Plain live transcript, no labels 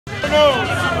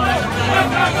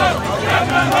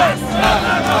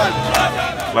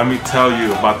Let me tell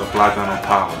you about the Plátano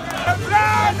power.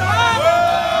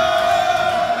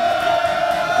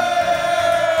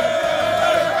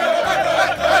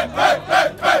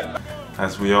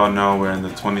 As we all know, we're in the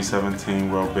 2017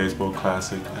 World Baseball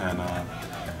Classic, and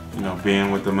you know,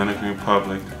 being with Dominican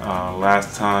Republic,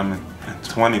 last time in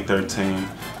 2013,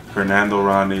 Fernando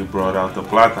Ronnie brought out the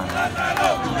Plátano.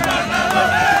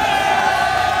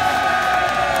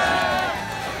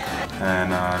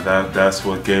 And that's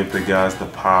what gave the guys the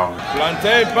power.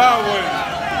 Plantain power,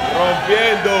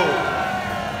 rompiendo.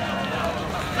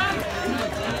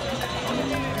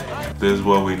 This is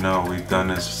what we know. We've done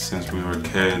this since we were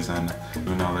kids, and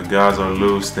you know, the guys are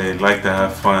loose. They like to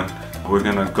have fun. We're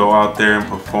gonna go out there and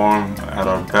perform at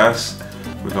our best.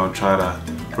 We're gonna try to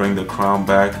bring the crown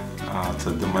back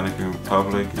to Dominican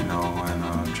Republic, you know,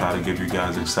 and try to give you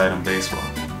guys exciting baseball.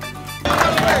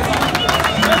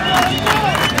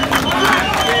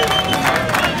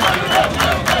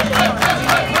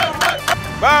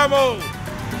 Vamos!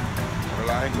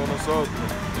 Relajen con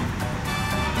nosotros.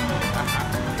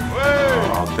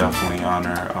 I'll definitely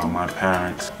honor my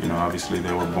parents. You know, obviously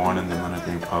they were born in the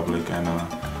Dominican Republic, and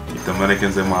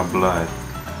Dominicans in my blood.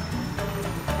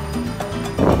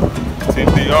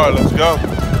 TPR, let's go.